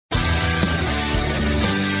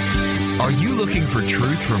Are you looking for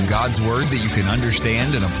truth from God's Word that you can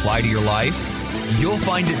understand and apply to your life? You'll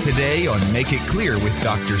find it today on Make It Clear with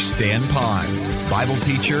Dr. Stan Ponz, Bible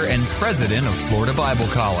teacher and president of Florida Bible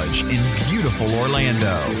College in beautiful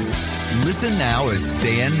Orlando. Listen now as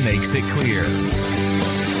Stan makes it clear.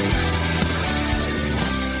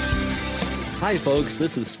 Hi, folks.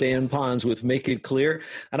 This is Stan Ponz with Make It Clear,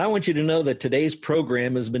 and I want you to know that today's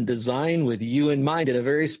program has been designed with you in mind in a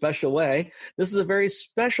very special way. This is a very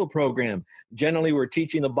special program. Generally, we're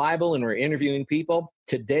teaching the Bible and we're interviewing people.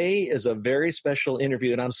 Today is a very special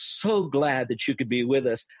interview, and I'm so glad that you could be with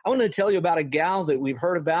us. I want to tell you about a gal that we've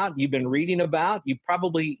heard about, you've been reading about, you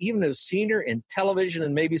probably even have seen her in television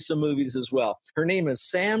and maybe some movies as well. Her name is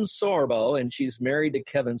Sam Sorbo, and she's married to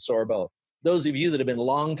Kevin Sorbo. Those of you that have been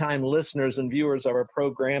longtime listeners and viewers of our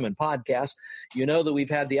program and podcast, you know that we've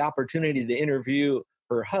had the opportunity to interview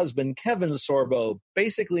her husband, Kevin Sorbo,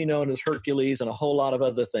 basically known as Hercules and a whole lot of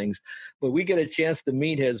other things. But we get a chance to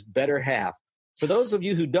meet his better half. For those of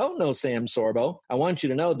you who don't know Sam Sorbo, I want you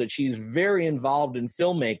to know that she's very involved in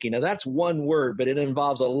filmmaking. Now, that's one word, but it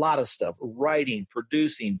involves a lot of stuff: writing,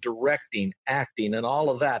 producing, directing, acting, and all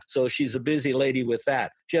of that. So she's a busy lady with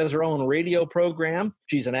that. She has her own radio program.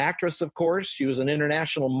 She's an actress, of course. She was an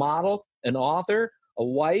international model, an author, a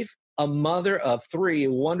wife, a mother of 3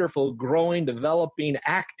 wonderful, growing, developing,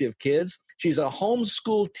 active kids. She's a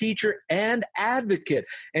homeschool teacher and advocate,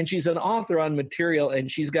 and she's an author on material, and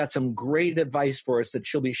she's got some great advice for us that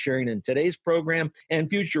she'll be sharing in today's program and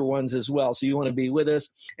future ones as well. So you want to be with us.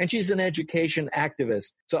 And she's an education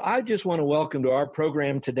activist. So I just want to welcome to our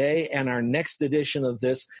program today and our next edition of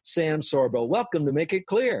this, Sam Sorbo. Welcome to Make It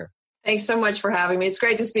Clear. Thanks so much for having me. It's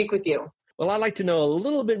great to speak with you. Well, I'd like to know a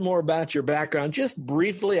little bit more about your background, just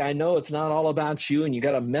briefly. I know it's not all about you and you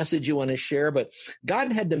got a message you want to share, but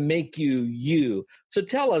God had to make you you. So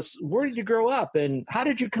tell us, where did you grow up and how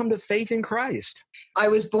did you come to faith in Christ? I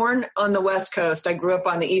was born on the West Coast. I grew up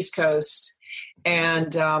on the East Coast,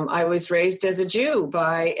 and I was raised as a Jew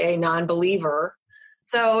by a non-believer.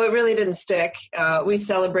 So it really didn't stick. We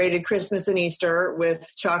celebrated Christmas and Easter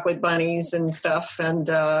with chocolate bunnies and stuff. And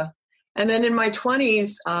then in my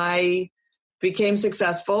 20s, I became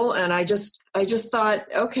successful, and I just thought,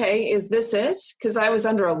 okay, is this it? Because I was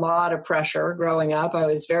under a lot of pressure growing up. I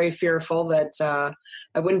was very fearful that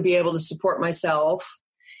I wouldn't be able to support myself.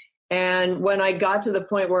 And when I got to the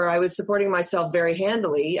point where I was supporting myself very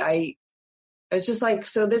handily, I was just like,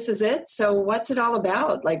 so this is it? So what's it all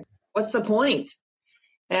about? Like, what's the point?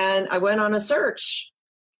 And I went on a search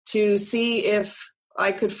to see if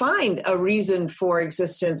I could find a reason for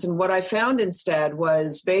existence. And what I found instead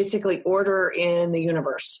was basically order in the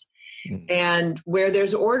universe. Mm-hmm. And where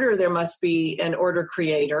there's order, there must be an order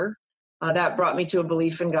creator. That brought me to a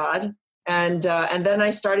belief in God. And then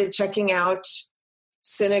I started checking out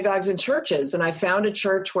synagogues and churches. And I found a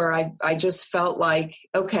church where I just felt like,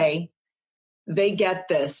 okay, they get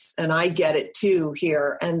this and I get it too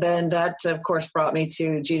here. And then that, of course, brought me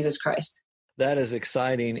to Jesus Christ. That is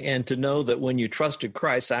exciting. And to know that when you trusted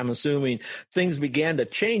Christ, I'm assuming things began to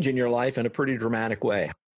change in your life in a pretty dramatic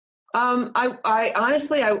way. I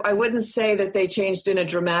honestly wouldn't say that they changed in a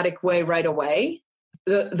dramatic way right away.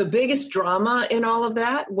 The biggest drama in all of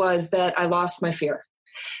that was that I lost my fear.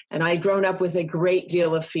 And I'd grown up with a great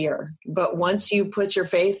deal of fear. But once you put your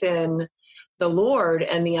faith in the Lord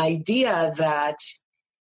and the idea that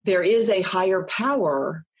there is a higher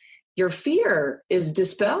power, your fear is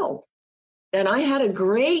dispelled. And I had a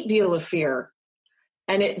great deal of fear,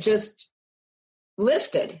 and it just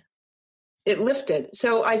lifted. It lifted.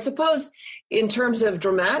 So I suppose in terms of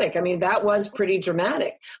dramatic, I mean, that was pretty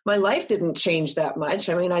dramatic. My life didn't change that much.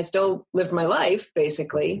 I mean, I still lived my life,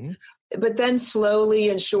 basically. Mm-hmm. But then slowly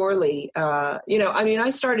and surely, I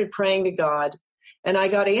started praying to God, and I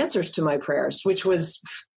got answers to my prayers, which was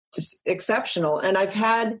just exceptional. And I've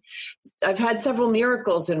had several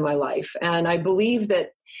miracles in my life, and I believe that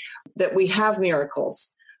we have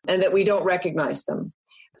miracles and that we don't recognize them.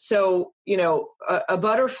 So, a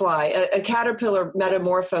butterfly, a caterpillar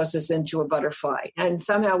metamorphoses into a butterfly. And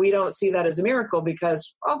somehow we don't see that as a miracle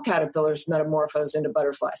because all caterpillars metamorphose into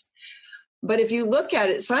butterflies. But if you look at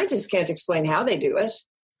it, scientists can't explain how they do it.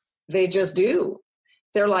 They just do.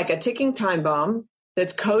 They're like a ticking time bomb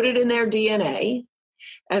that's coded in their DNA.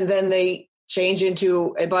 And then they change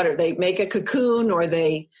into a butter. They make a cocoon or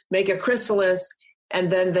they make a chrysalis, and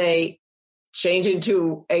then they change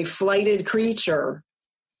into a flighted creature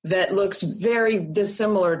that looks very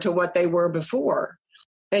dissimilar to what they were before.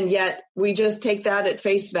 And yet we just take that at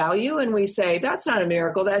face value and we say, that's not a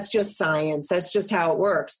miracle. That's just science. That's just how it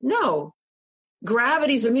works. No,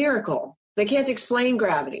 gravity's a miracle. They can't explain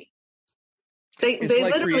gravity. They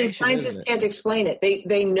like literally, creation, scientists can't explain it.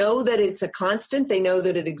 They know that it's a constant. They know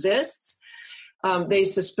that it exists. They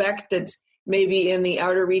suspect that maybe in the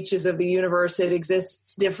outer reaches of the universe it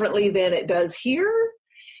exists differently than it does here,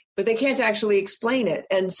 but they can't actually explain it.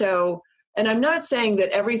 And I'm not saying that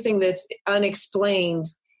everything that's unexplained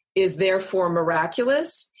is therefore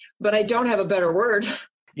miraculous, but I don't have a better word.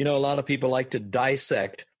 A lot of people like to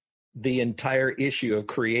dissect the entire issue of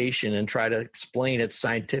creation and try to explain it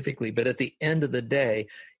scientifically. But at the end of the day,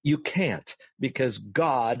 you can't, because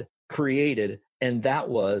God created, and that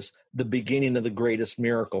was the beginning of the greatest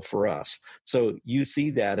miracle for us. So you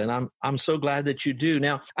see that, and I'm so glad that you do.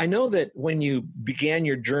 Now, I know that when you began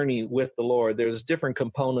your journey with the Lord, there's different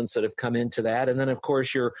components that have come into that. And then, of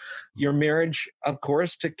course, your marriage, of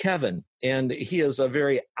course, to Kevin. And he is a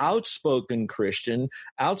very outspoken Christian,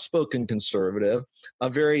 outspoken conservative,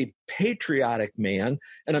 a very patriotic man,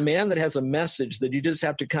 and a man that has a message that you just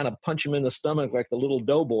have to kind of punch him in the stomach like the little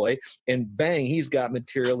doughboy, and bang, he's got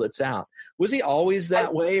material that's out. Was he always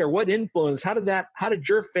that way, or what influence? How did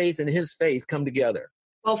your faith and his faith come together?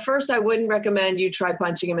 Well, first, I wouldn't recommend you try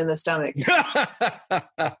punching him in the stomach.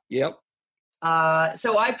 Yep.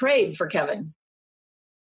 So I prayed for Kevin.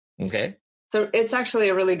 Okay. So it's actually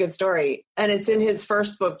a really good story, and it's in his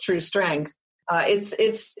first book, True Strength.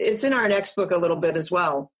 It's in our next book a little bit as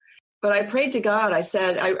well. But I prayed to God. I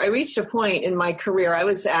said, I reached a point in my career. I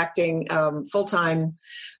was acting full time,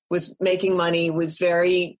 was making money, was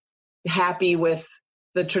very happy with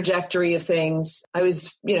the trajectory of things. I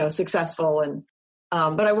was, successful, and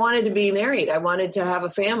but I wanted to be married. I wanted to have a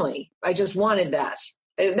family. I just wanted that.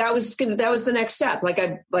 That was the next step. Like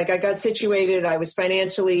I got situated. I was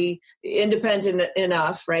financially independent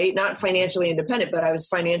enough, right? Not financially independent, but I was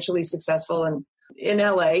financially successful. And in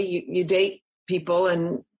LA, you date people,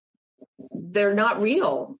 and they're not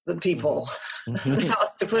real. The people, how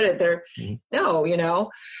else to put it? They're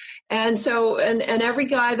no, And so, and every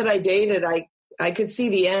guy that I dated, I could see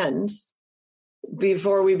the end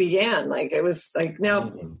before we began. Like, it was like,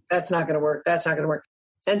 no, that's not going to work. That's not going to work.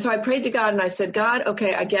 And so I prayed to God, and I said, God,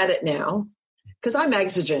 okay, I get it now, because I'm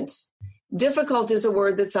exigent. Difficult is a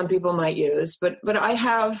word that some people might use, but I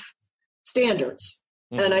have standards.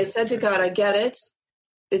 And I said to God, I get it.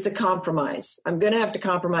 It's a compromise. I'm going to have to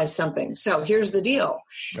compromise something. So here's the deal.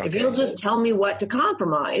 Okay. If you'll just tell me what to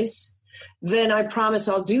compromise, then I promise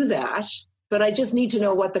I'll do that. But I just need to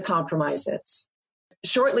know what the compromise is.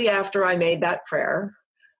 Shortly after I made that prayer,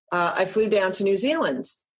 I flew down to New Zealand.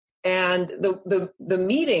 And the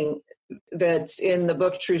meeting that's in the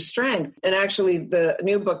book True Strength, and actually the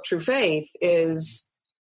new book True Faith, is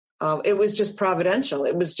it was just providential.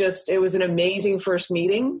 It was an amazing first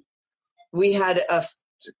meeting. We had a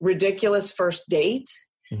ridiculous first date.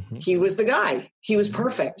 He was the guy. He was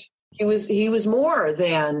perfect. He was more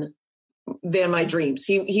than my dreams.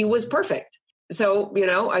 He was perfect. So,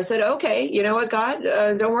 I said, okay, you know what, God,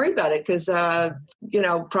 don't worry about it, because,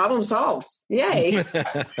 problem solved. Yay.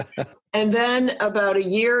 And then about a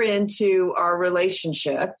year into our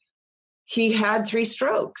relationship, he had 3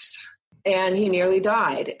 strokes and he nearly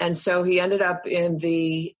died. And so he ended up in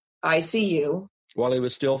the ICU. While he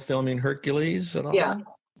was still filming Hercules and all? Yeah.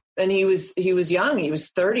 And he was young. He was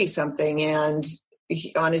 30 something, and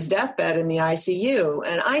on his deathbed in the ICU.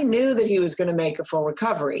 And I knew that he was going to make a full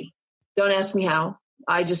recovery. Don't ask me how.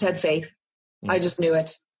 I just had faith. I just knew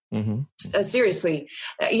it. Seriously.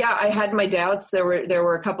 Yeah, I had my doubts. There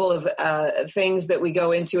were a couple of things that we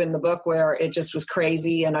go into in the book where it just was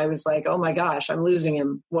crazy. And I was like, oh my gosh, I'm losing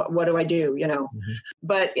him. What do I do?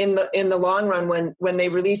 But in the long run, when they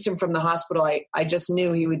released him from the hospital, I just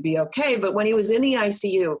knew he would be okay. But when he was in the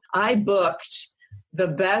ICU, I booked the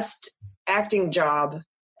best acting job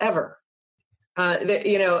ever.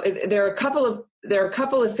 There are a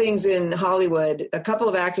couple of things in Hollywood, a couple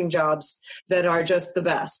of acting jobs that are just the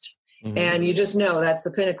best. And you just know that's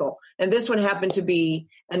the pinnacle. And this one happened to be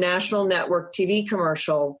a national network TV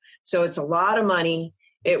commercial. So it's a lot of money.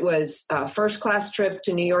 It was a first class trip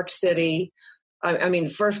to New York City. I mean,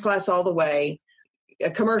 first class all the way. A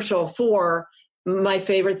commercial for my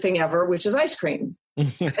favorite thing ever, which is ice cream.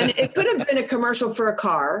 And it could have been a commercial for a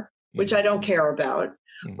car, which I don't care about,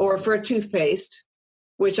 or for a toothpaste,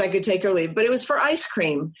 which I could take or leave. But it was for ice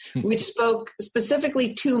cream, which spoke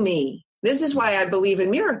specifically to me. This is why I believe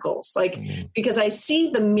in miracles, because I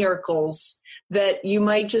see the miracles that you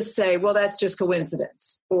might just say, well, that's just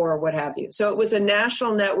coincidence or what have you. So it was a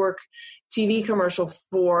national network TV commercial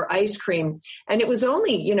for ice cream. And it was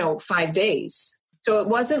only, 5 days. So it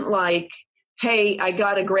wasn't like, hey, I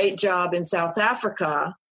got a great job in South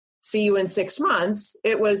Africa. See you in 6 months.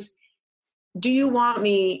 It was, do you want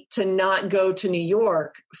me to not go to New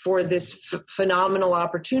York for this phenomenal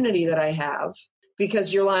opportunity that I have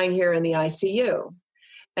because you're lying here in the ICU?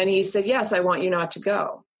 And he said, yes, I want you not to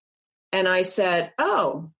go. And I said,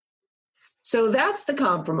 oh, so that's the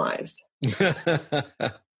compromise.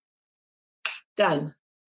 Done.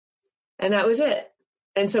 And that was it.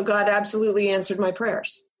 And so God absolutely answered my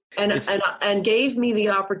prayers and gave me the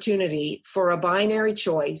opportunity for a binary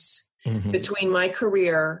choice between my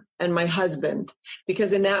career and my husband.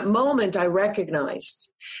 Because in that moment, I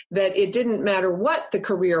recognized that it didn't matter what the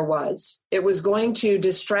career was. It was going to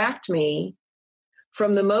distract me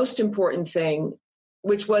from the most important thing,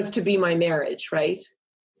 which was to be my marriage, right?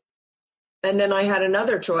 And then I had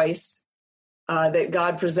another choice that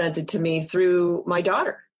God presented to me through my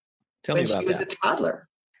daughter. Tell me about when she was that. a toddler.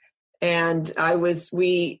 And I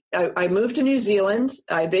moved to New Zealand.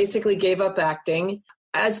 I basically gave up acting.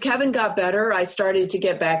 As Kevin got better, I tried to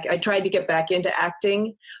get back into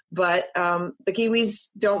acting, but the Kiwis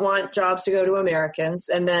don't want jobs to go to Americans.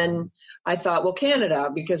 And then I thought, well,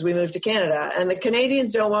 Canada, because we moved to Canada, and the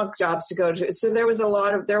Canadians don't want jobs to go to. So there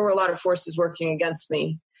were a lot of forces working against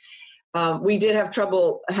me. We did have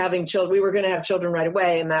trouble having children. We were going to have children right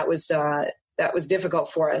away, and that was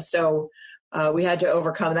difficult for us. So we had to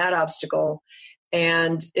overcome that obstacle.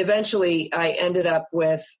 And eventually I ended up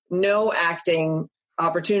with no acting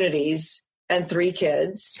opportunities and 3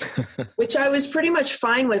 kids, which I was pretty much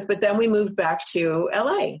fine with. But then we moved back to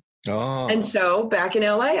LA. Oh. And so back in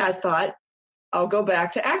LA, I thought, I'll go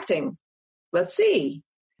back to acting. Let's see.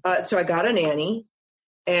 So I got a nanny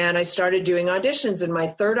and I started doing auditions. And my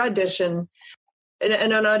third audition, and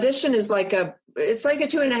an audition is it's like a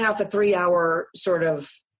 2.5, 3 hour sort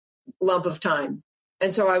of lump of time.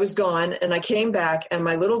 And so I was gone and I came back and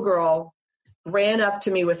my little girl ran up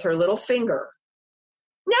to me with her little finger.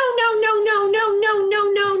 No. I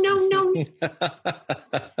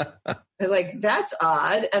was like, that's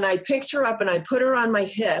odd. And I picked her up and I put her on my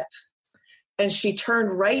hip and she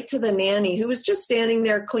turned right to the nanny who was just standing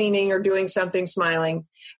there cleaning or doing something, smiling.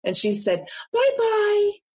 And she said,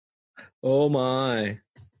 bye-bye. Oh my.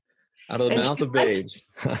 Out of the mouth of babes.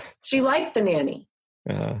 She liked the nanny.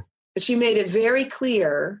 But she made it very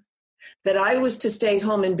clear that I was to stay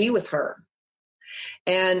home and be with her.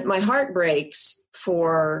 And my heart breaks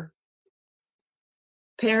for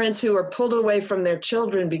parents who are pulled away from their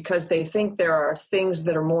children because they think there are things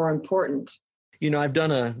that are more important. You know, I've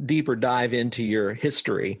done a deeper dive into your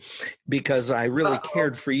history because I really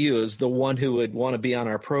cared for you as the one who would want to be on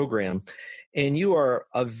our program. And you are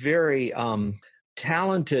a very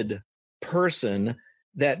talented person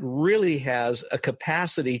that really has a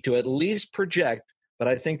capacity to at least project, but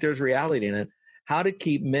I think there's reality in it, how to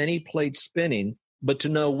keep many plates spinning, but to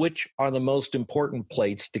know which are the most important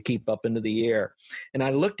plates to keep up into the air. And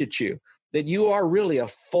I looked at you, that you are really a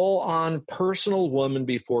full-on personal woman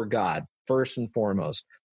before God, first and foremost.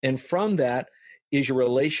 And from that is your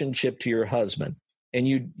relationship to your husband. And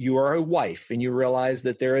you are a wife, and you realize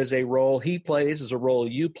that there is a role he plays, there's a role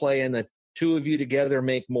you play, and the two of you together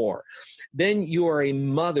make more. Then you are a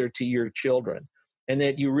mother to your children, and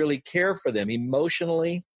that you really care for them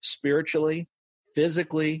emotionally, spiritually,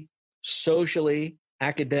 physically, socially,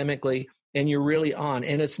 academically, and you're really on.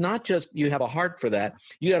 And it's not just you have a heart for that.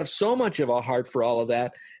 You have so much of a heart for all of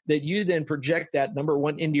that that you then project that, number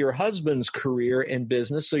one, into your husband's career and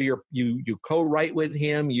business. So you co-write with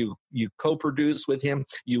him, you co-produce with him,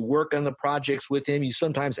 you work on the projects with him, you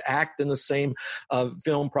sometimes act in the same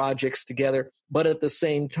film projects together. But at the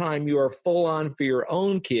same time, you are full on for your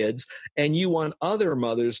own kids, and you want other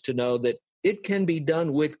mothers to know that it can be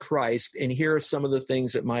done with Christ, and here are some of the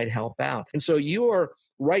things that might help out. And so you are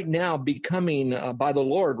right now becoming, by the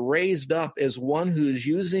Lord, raised up as one who's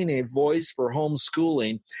using a voice for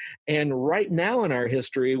homeschooling. And right now in our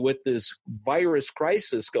history, with this virus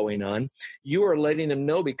crisis going on, you are letting them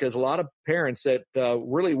know, because a lot of parents that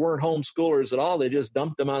really weren't homeschoolers at all, they just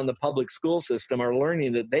dumped them on the public school system, are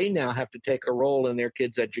learning that they now have to take a role in their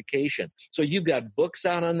kids' education. So you've got books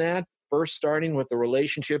out on that. First, starting with the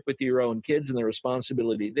relationship with your own kids and the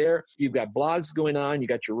responsibility there. You've got blogs going on. You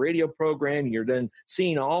got your radio program. You're then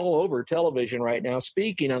seen all over television right now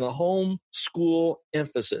speaking on the homeschool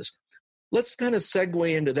emphasis. Let's kind of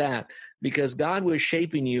segue into that, because God was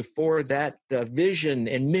shaping you for that vision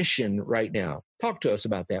and mission right now. Talk to us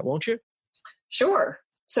about that, won't you? Sure.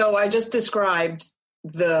 So I just described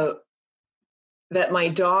that my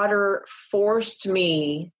daughter forced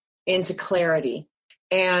me into clarity.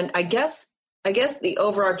 And I guess the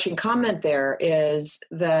overarching comment there is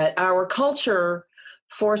that our culture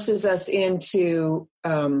forces us into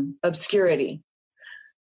obscurity.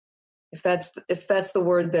 If that's the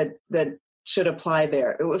word that should apply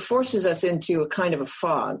there. It forces us into a kind of a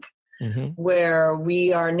fog where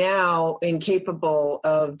we are now incapable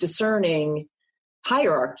of discerning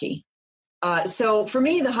hierarchy. So for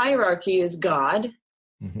me, the hierarchy is God,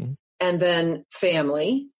 and then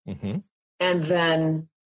family, and then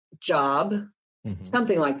job,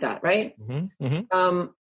 something like that, right?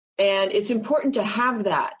 And it's important to have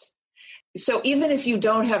that. So even if you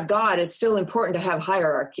don't have God, it's still important to have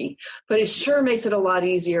hierarchy, but it sure makes it a lot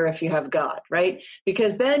easier if you have God, right?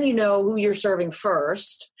 Because then you know who you're serving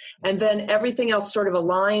first, and then everything else sort of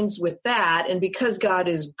aligns with that. And because God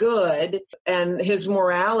is good and his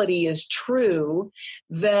morality is true,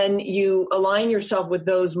 then you align yourself with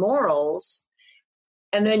those morals.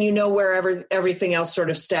 And then you know where everything else sort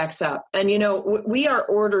of stacks up. And, you know, we are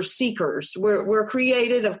order seekers. We're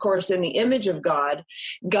created, of course, in the image of God.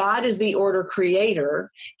 God is the order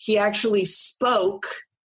creator. He actually spoke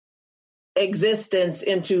existence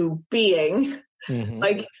into being,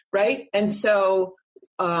 right? And so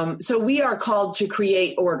we are called to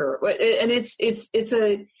create order. And it's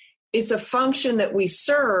a function that we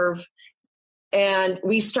serve. And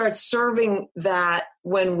we start serving that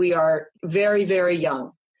when we are very, very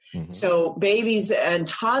young. So babies and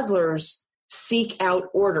toddlers seek out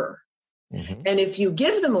order. And if you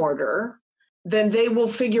give them order, then they will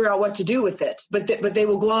figure out what to do with it. But they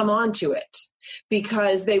will glom onto it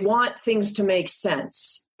because they want things to make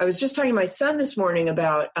sense. I was just talking to my son this morning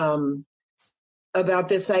about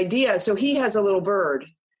this idea. So he has a little bird.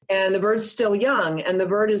 And the bird's still young, and the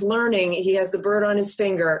bird is learning. He has the bird on his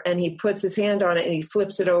finger, and he puts his hand on it, and he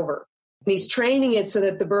flips it over. And he's training it so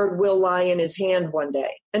that the bird will lie in his hand one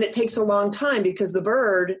day. And it takes a long time because the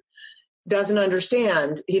bird doesn't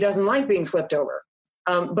understand. He doesn't like being flipped over.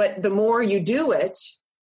 But the more you do it,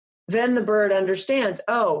 then the bird understands,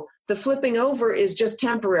 oh, the flipping over is just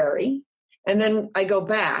temporary, and then I go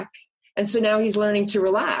back. And so now he's learning to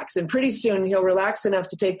relax, and pretty soon he'll relax enough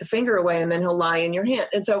to take the finger away, and then he'll lie in your hand.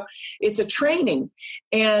 And so it's a training,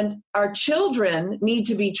 and our children need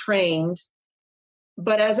to be trained.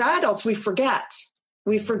 But as adults, we forget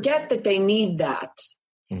that they need that.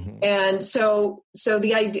 And so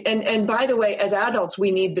the idea, and by the way, as adults,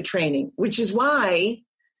 we need the training, which is why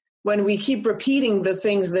when we keep repeating the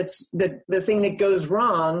things that's the thing that goes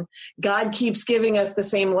wrong, God keeps giving us the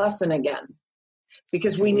same lesson again.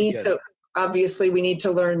 Because we need to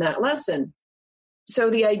learn that lesson. So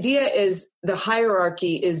the idea is the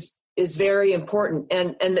hierarchy is very important,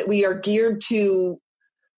 and that we are geared to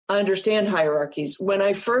understand hierarchies. When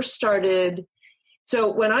I started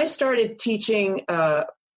teaching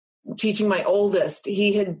my oldest,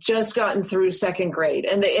 he had just gotten through second grade,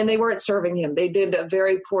 and they weren't serving him. They did a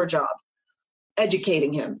very poor job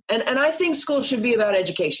educating him. And I think school should be about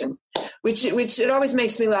education, which it always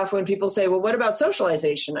makes me laugh when people say, well, what about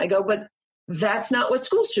socialization? I go, but that's not what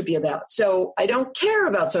schools should be about. So I don't care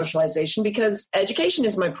about socialization because education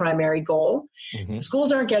is my primary goal.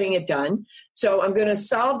 Schools aren't getting it done. So I'm going to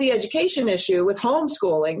solve the education issue with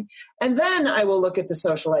homeschooling, and then I will look at the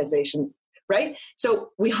socialization, right?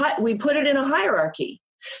 So we put it in a hierarchy.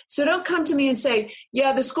 So don't come to me and say,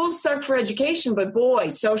 yeah, the schools suck for education, but boy,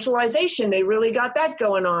 socialization, they really got that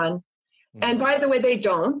going on. And by the way, they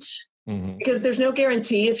don't, because there's no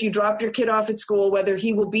guarantee if you drop your kid off at school, whether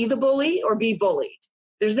he will be the bully or be bullied.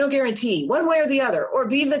 There's no guarantee one way or the other, or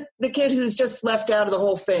be the kid who's just left out of the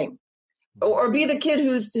whole thing, or be the kid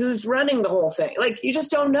who's running the whole thing. Like, you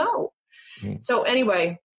just don't know. So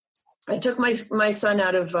anyway, I took my son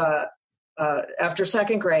out of, after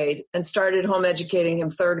second grade and started home educating him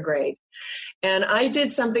third grade. And I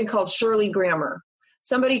did something called Shirley Grammar.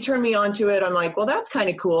 Somebody turned me on to it. I'm like, well, that's kind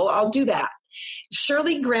of cool. I'll do that.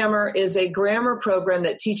 Shirley Grammar is a grammar program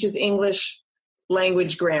that teaches English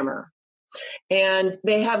language grammar. And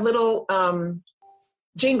they have little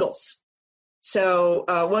jingles. So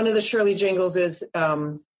one of the Shirley jingles is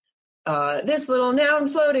this little noun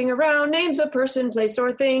floating around names a person, place,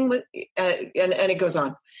 or thing, with, and it goes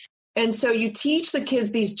on. And so you teach the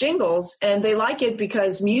kids these jingles, and they like it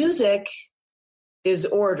because music is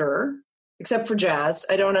order, except for jazz.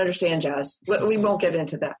 I don't understand jazz. We won't get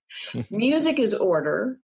into that. Music is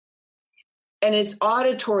order, and it's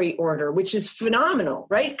auditory order, which is phenomenal,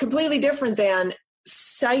 right? Completely different than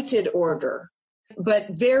sighted order, but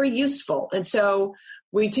very useful. And so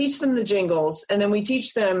we teach them the jingles, and then we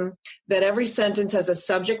teach them that every sentence has a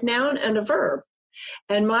subject, noun, and a verb.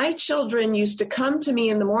 And my children used to come to me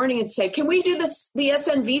in the morning and say, can we do the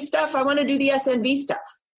SNV stuff? I want to do the SNV stuff.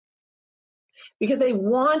 Because they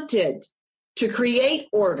wanted to create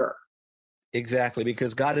order. Exactly,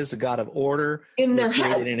 because God is a God of order. In their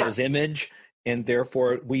heads. In his image. and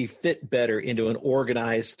therefore we fit better into an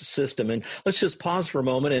organized system. And let's just pause for a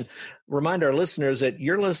moment and remind our listeners that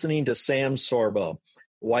you're listening to Sam Sorbo,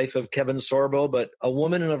 wife of Kevin Sorbo, but a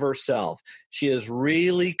woman of herself. She is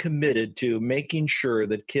really committed to making sure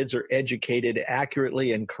that kids are educated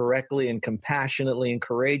accurately and correctly and compassionately and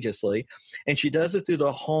courageously. And she does it through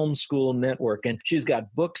the Homeschool Network. And she's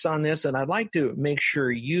got books on this. And I'd like to make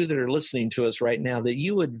sure you that are listening to us right now that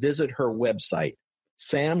you would visit her website,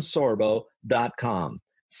 samsorbo.com.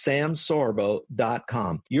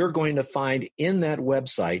 samsorbo.com. You're going to find in that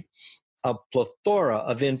website a plethora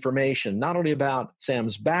of information, not only about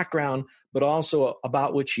Sam's background, but also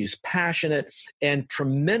about which she's passionate, and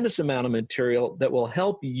tremendous amount of material that will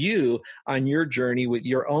help you on your journey with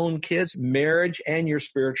your own kids, marriage, and your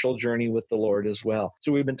spiritual journey with the Lord as well.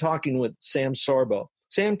 So we've been talking with Sam Sorbo.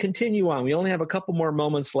 Sam, continue on. We only have a couple more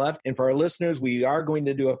moments left. And for our listeners, we are going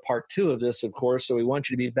to do a part 2 of this, of course. So we want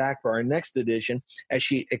you to be back for our next edition as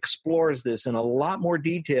she explores this in a lot more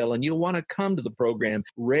detail. And you'll want to come to the program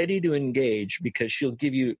ready to engage, because she'll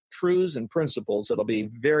give you truths and principles that'll be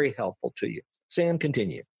very helpful to you. Sam,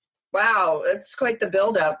 continue. Wow, that's quite the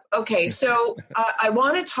buildup. Okay, so I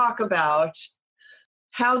want to talk about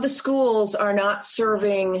how the schools are not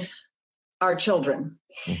serving our children.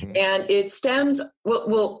 Mm-hmm. And it stems,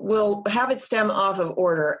 we'll have it stem off of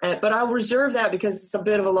order, but I'll reserve that because it's a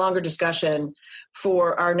bit of a longer discussion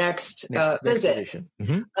for our next visit.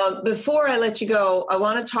 Mm-hmm. Before I let you go, I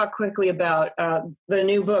want to talk quickly about the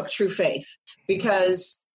new book, True Faith,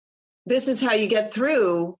 because this is how you get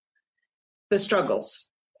through the struggles.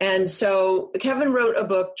 And so Kevin wrote a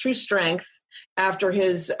book, True Strength, after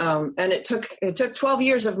his, and it took 12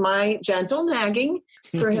 years of my gentle nagging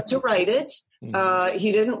for him to write it.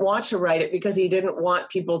 He didn't want to write it because he didn't want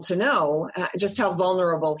people to know just how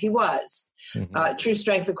vulnerable he was. Mm-hmm. True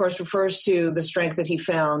Strength, of course, refers to the strength that he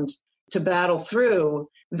found to battle through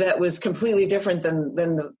that was completely different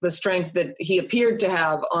than the strength that he appeared to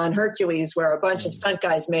have on Hercules, where a bunch of stunt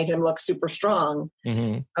guys made him look super strong.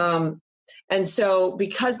 Mm-hmm. And so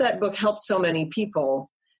because that book helped so many people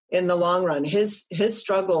in the long run, his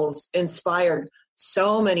struggles inspired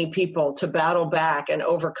so many people to battle back and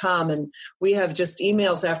overcome. And we have just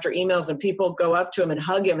emails after emails, and people go up to him and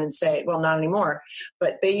hug him and say, well, not anymore,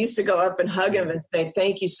 but they used to go up and hug him and say,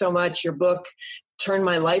 thank you so much. Your book turned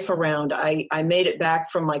my life around. I made it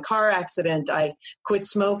back from my car accident. I quit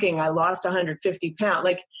smoking. I lost 150 pounds,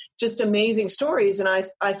 like just amazing stories. And I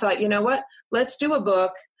thought, you know what, let's do a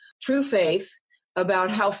book, True Faith,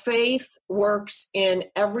 about how faith works in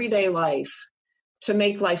everyday life to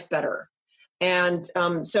make life better. And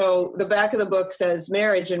so the back of the book says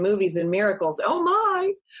marriage and movies and miracles. Oh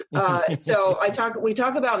my! So we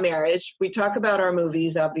talk about marriage. We talk about our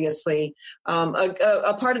movies, obviously.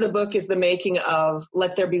 A part of the book is the making of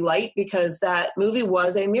Let There Be Light, because that movie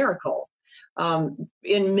was a miracle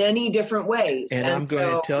in many different ways. And I'm going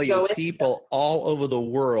to tell you, people all over the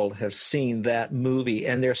world have seen that movie,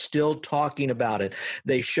 and they're still talking about it.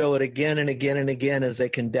 They show it again and again and again as they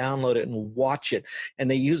can download it and watch it,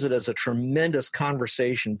 and they use it as a tremendous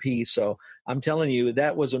conversation piece. So I'm telling you,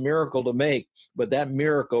 that was a miracle to make, but that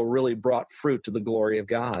miracle really brought fruit to the glory of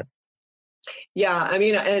God. Yeah, I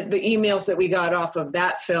mean, the emails that we got off of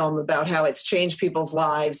that film about how it's changed people's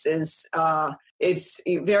lives is it's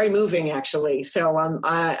very moving, actually. So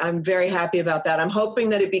I'm very happy about that. I'm hoping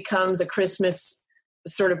that it becomes a Christmas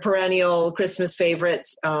sort of perennial Christmas favorite.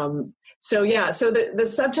 So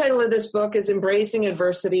the subtitle of this book is Embracing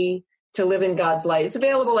Adversity to Live in God's Light. It's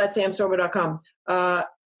available at samsorbo.com.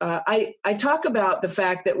 I talk about the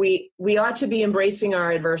fact that we ought to be embracing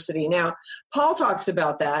our adversity. Now, Paul talks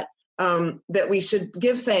about that we should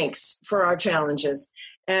give thanks for our challenges.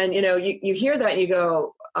 And, you hear that and you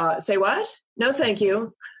go, say what? No, thank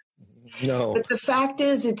you. No. But the fact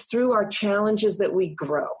is, it's through our challenges that we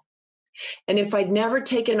grow. And if I'd never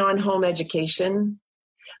taken on home education,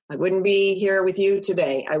 I wouldn't be here with you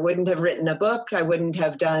today. I wouldn't have written a book. I wouldn't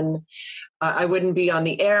have I wouldn't be on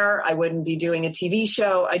the air. I wouldn't be doing a TV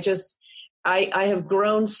show. I have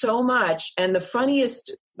grown so much. And the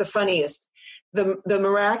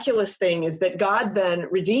miraculous thing is that God then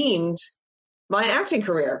redeemed my acting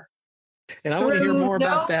career. And I want to hear more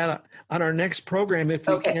about that on our next program, if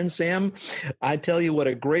we can, Sam. I tell you what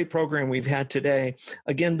a great program we've had today.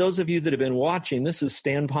 Again, those of you that have been watching, this is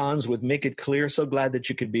Stan Ponz with Make It Clear. So glad that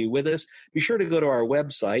you could be with us. Be sure to go to our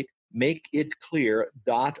website,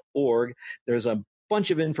 makeitclear.org. There's a bunch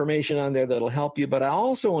of information on there that'll help you. But I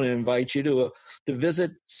also want to invite you to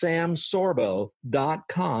visit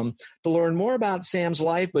samsorbo.com to learn more about Sam's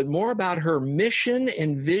life, but more about her mission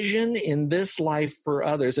and vision in this life for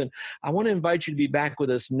others. And I want to invite you to be back with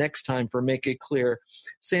us next time for Make It Clear.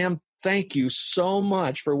 Sam, thank you so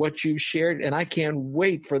much for what you've shared, and I can't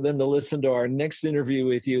wait for them to listen to our next interview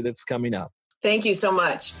with you that's coming up. Thank you so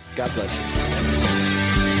much. God bless you.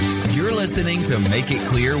 You're listening to Make It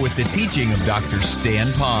Clear with the teaching of Dr. Stan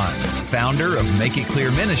Ponz, founder of Make It Clear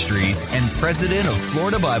Ministries and president of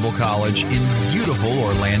Florida Bible College in beautiful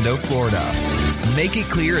Orlando, Florida. Make It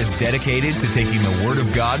Clear is dedicated to taking the Word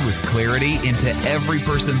of God with clarity into every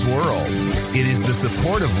person's world. It is the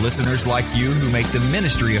support of listeners like you who make the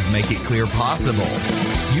ministry of Make It Clear possible.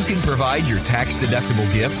 You can provide your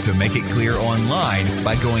tax-deductible gift to Make It Clear online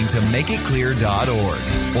by going to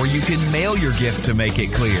makeitclear.org. Or you can mail your gift to Make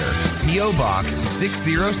It Clear, P.O. Box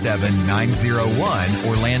 607901,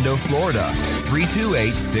 Orlando, Florida,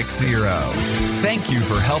 32860. Thank you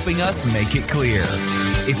for helping us make it clear.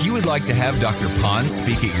 If you would like to have Dr. Ponz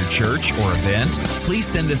speak at your church or event, please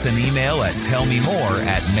send us an email at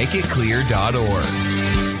tellmemore@makeitclear.org.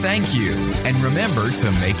 Thank you, and remember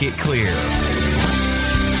to make it clear.